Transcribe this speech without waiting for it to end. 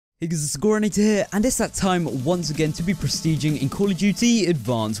Hey guys, it's Gorinator here, and it's that time once again to be prestiging in Call of Duty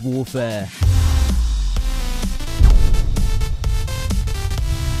Advanced Warfare.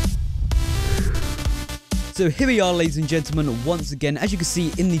 So here we are, ladies and gentlemen, once again. As you can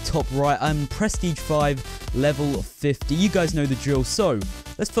see in the top right, I'm Prestige 5, level 50. You guys know the drill. So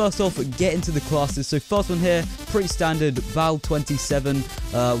let's first off get into the classes. So first one here, pretty standard, Val 27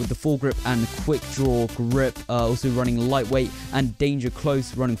 with the foregrip and quick draw grip. Also running lightweight and danger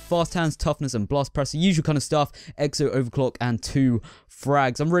close, running fast hands, toughness and blast press, the usual kind of stuff. Exo overclock and 2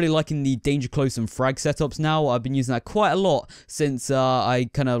 frags. I'm really liking the danger close and frag setups now. I've been using that quite a lot since I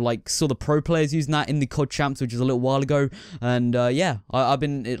kind of like saw the pro players using that in the COD champs, which is a little while ago, and yeah, I've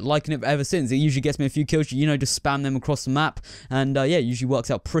been liking it ever since. It usually gets me a few kills, you know, just spam them across the map, and yeah, it usually works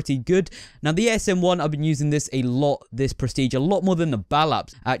out pretty good. Now the ASM1, I've been using this a lot, this Prestige, a lot more than the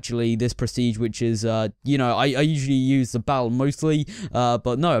Balaps, actually, this Prestige, which is, you know, I usually use the Bal mostly,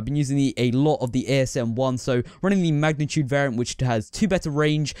 but no, I've been using a lot of the ASM1, so running the Magnitude variant, which has 2 better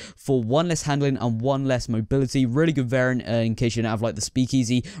range for 1 less handling and 1 less mobility. Really good variant in case you don't have like the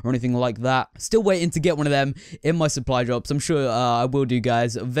speakeasy or anything like that. Still waiting to get one of them in my supply drops. I'm sure I will do,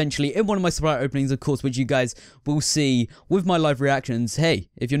 guys, eventually in one of my supply openings, of course, which you guys will see with my live reactions. Hey,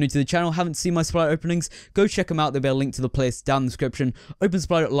 if you're new to the channel, haven't seen my supply openings, go check them out. There'll be a link to the playlist down in the description. Open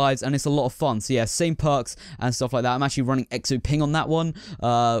supply lives, and it's a lot of fun. So yeah, same perks and stuff like that. I'm actually running Exo Ping on that one,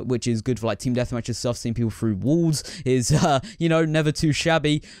 which is good for like team deathmatch and stuff. Seeing people through walls is, you know, never too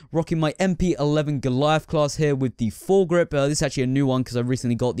shabby. Rocking my MP11 Goliath class here with the foregrip. This is actually a new one because I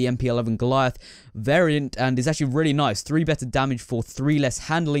recently got the MP11 Goliath variant, and it's actually really nice. 3 better damage for 3 less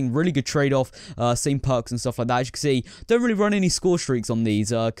handling. Really good trade-off. Same perks and stuff like that. As you can see, don't really run any score streaks on these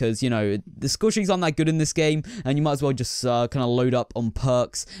because, you know, the score streaks aren't that good in this game, and you might as well just kind of load up on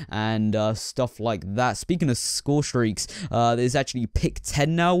perks and stuff like that. Speaking of score streaks, there's actually pick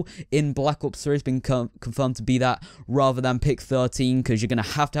 10 now in Black Ops 3. It's been confirmed to be that rather than pick 13, because you're going to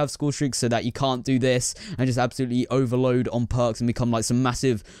have score streaks so that you can't do this and just absolutely overload on perks and become like some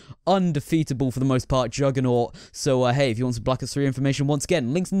massive undefeatable, for the most part, juggernaut. So hey, if you want some Black Ops 3 information, once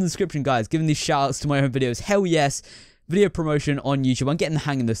again, links in the description, guys. Giving these shout outs to my own videos, hell yes. Video promotion on YouTube. I'm getting the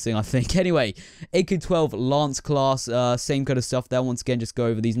hang of this thing, I think. Anyway, AK-12 Lance class, same kind of stuff there. Once again, just go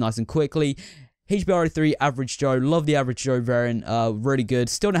over these nice and quickly. HBR3 Average Joe, love the Average Joe variant, really good.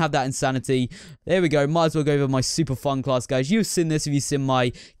 Still don't have that Insanity. There we go, might as well go over my super fun class, guys. You've seen this if you've seen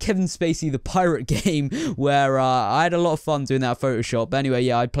my Kevin Spacey the Pirate game, where I had a lot of fun doing that Photoshop. But anyway,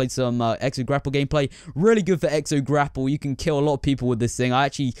 yeah, I played some Exo Grapple gameplay. Really good for Exo Grapple. You can kill a lot of people with this thing. I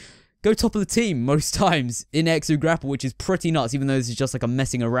actually go top of the team most times in Exo Grapple, which is pretty nuts, even though this is just like a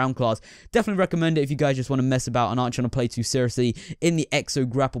messing around class. Definitely recommend it if you guys just want to mess about and aren't trying to play too seriously in the Exo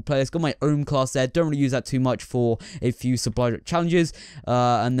Grapple playlist. Got my own class there. Don't really use that too much for a few supply challenges.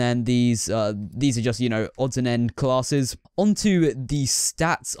 And then these are just, you know, odds and end classes. Onto the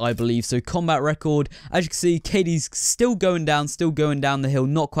stats, I believe. So combat record, as you can see, KD's still going down the hill,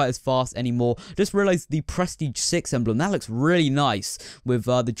 not quite as fast anymore. Just realized the Prestige 6 emblem, that looks really nice with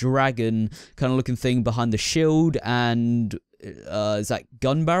the dragon kind of looking thing behind the shield, and is that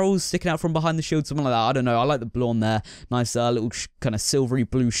gun barrels sticking out from behind the shield, something like that. I don't know. I like the blue on there. Nice little kind of silvery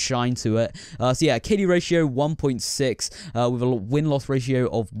blue shine to it. So yeah, KD ratio 1.6 with a win-loss ratio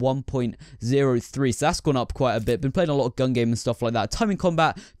of 1.03. So that's gone up quite a bit. Been playing a lot of gun game and stuff like that. Time in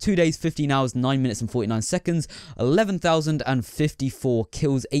combat, 2 days, 15 hours, 9 minutes and 49 seconds. 11,054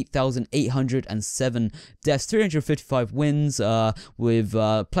 kills, 8,807 deaths, 355 wins with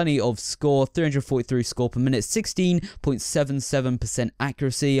plenty of score, 343 score per minute, 16.77%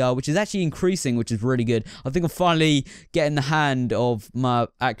 accuracy, which is actually increasing, which is really good. I think I'm finally getting the hand of my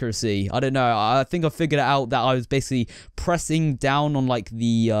accuracy. I don't know. I think I figured it out that I was basically pressing down on like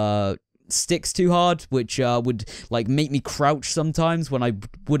the sticks too hard, which would like make me crouch sometimes when I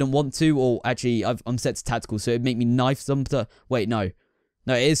wouldn't want to, or actually I'm set to tactical, so it'd make me knife something. Wait, no,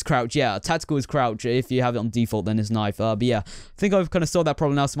 it is crouch. Yeah, tactical is crouch. If you have it on default, then it's knife. But yeah, I think I've kind of solved that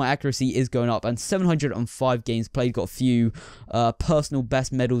problem now, so my accuracy is going up. And 705 games played. Got a few personal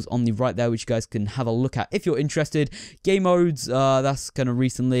best medals on the right there, which you guys can have a look at if you're interested. Game modes, that's kind of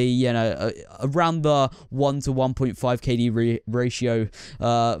recently, you know, around the 1 to 1.5 KD ratio.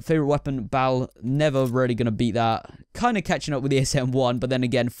 Favorite weapon, Bal. Never really going to beat that. Kind of catching up with the SM1, but then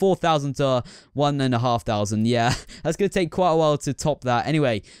again, 4,000 to 1,500. Yeah, that's going to take quite a while to top that.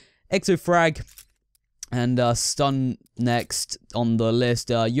 Anyway, Exo Frag and Stun next on the list.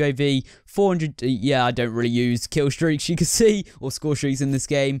 UAV, 400, yeah, I don't really use kill streaks, you can see, or score streaks in this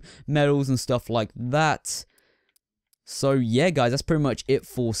game. Medals and stuff like that. So yeah, guys, that's pretty much it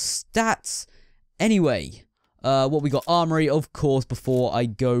for stats. Anyway, what we got, Armory, of course, before I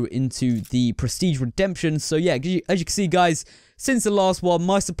go into the Prestige Redemption. So yeah, as you can see, guys, since the last one,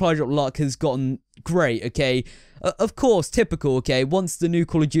 my supply drop luck has gotten great, okay? Of course, typical, okay? Once the new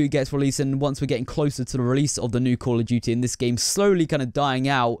Call of Duty gets released and once we're getting closer to the release of the new Call of Duty and this game slowly kind of dying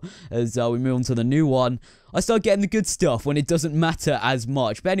out as we move on to the new one, I start getting the good stuff when it doesn't matter as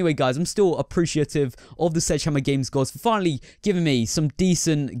much. But anyway, guys, I'm still appreciative of the Sledgehammer Games gods for finally giving me some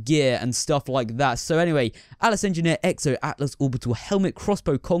decent gear and stuff like that. So anyway, Atlas Engineer, Exo, Atlas Orbital Helmet,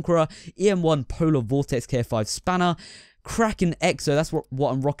 Crossbow Conqueror, EM1 Polar Vortex KF5 Spanner, Kraken Exo, that's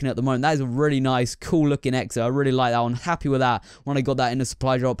what I'm rocking at the moment. That is a really nice, cool looking Exo. I really like that one. Happy with that when I got that in the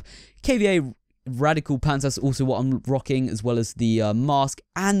supply drop. KVA Radical Pants, that's also what I'm rocking, as well as the mask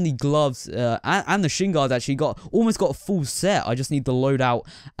and the gloves and the shin guards. Actually almost got a full set. I just need the loadout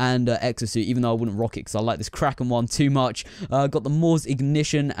and exosuit, even though I wouldn't rock it because I like this Kraken one too much. Got the Moore's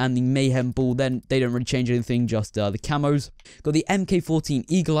Ignition and the Mayhem Ball. Then they don't really change anything, just the camos. Got the MK14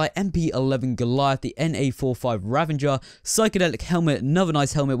 Eagle Eye, MP11 Goliath, the NA45 Ravager, Psychedelic Helmet, another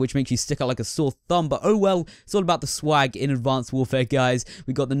nice helmet which makes you stick out like a sore thumb, but oh well, it's all about the swag in Advanced Warfare, guys.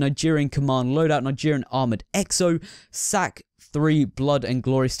 We got the Nigerian Command loadout, Nigerian Armored Exo, SAC 3 Blood and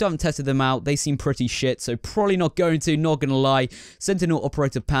Glory. Still haven't tested them out. They seem pretty shit, so probably not going to, not gonna lie. Sentinel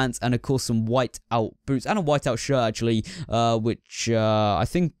Operator Pants, and of course some white out boots and a white out shirt actually, which I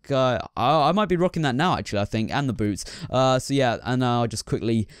think I might be rocking that now actually, I think, and the boots. So yeah, and I'll just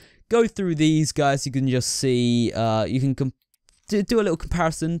quickly go through these, guys. You can just see, you can do a little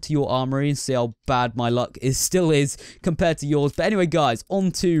comparison to your armory and see how bad my luck still is compared to yours. But anyway, guys,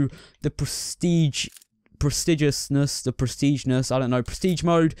 on to the prestige prestigeness, I don't know, prestige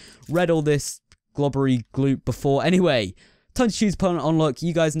mode. Read all this globbery gloop before. Anyway, time to choose opponent on luck.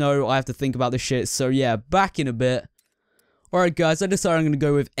 You guys know I have to think about this shit, so yeah, back in a bit. Alright, guys, I decided I'm going to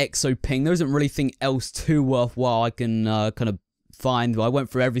go with Exo Ping. There isn't really anything else too worthwhile I can kind of find. I went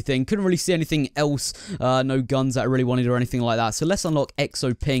through everything, couldn't really see anything else, no guns that I really wanted or anything like that. So let's unlock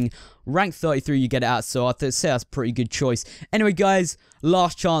Exo Ping, rank 33 you get it at, so I'd say that's a pretty good choice. Anyway, guys,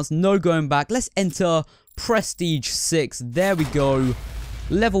 last chance, no going back. Let's enter Prestige 6, there we go,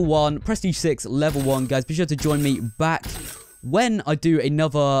 level 1, Prestige 6, level 1, guys. Be sure to join me back when I do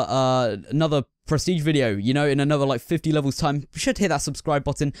another prestige video, you know, in another like 50 levels time. Be sure to hit that subscribe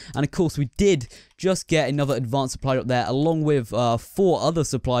button, and of course we did just get another advanced supply drop there along with 4 other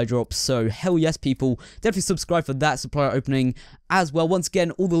supply drops, so hell yes, people, definitely subscribe for that supply opening as well. Once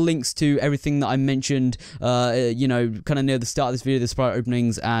again, all the links to everything that I mentioned, you know, kind of near the start of this video, the supply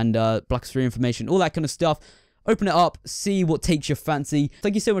openings and Black Ops 3 information, all that kind of stuff. Open it up, see what takes your fancy.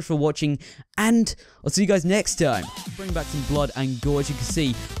 Thank you so much for watching, and I'll see you guys next time. Bring back some blood and gore. As you can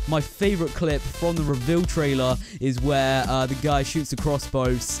see, my favorite clip from the reveal trailer is where the guy shoots a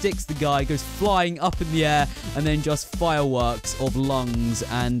crossbow, sticks the guy, goes flying up in the air, and then just fireworks of lungs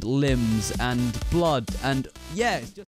and limbs and blood, and yeah, it's just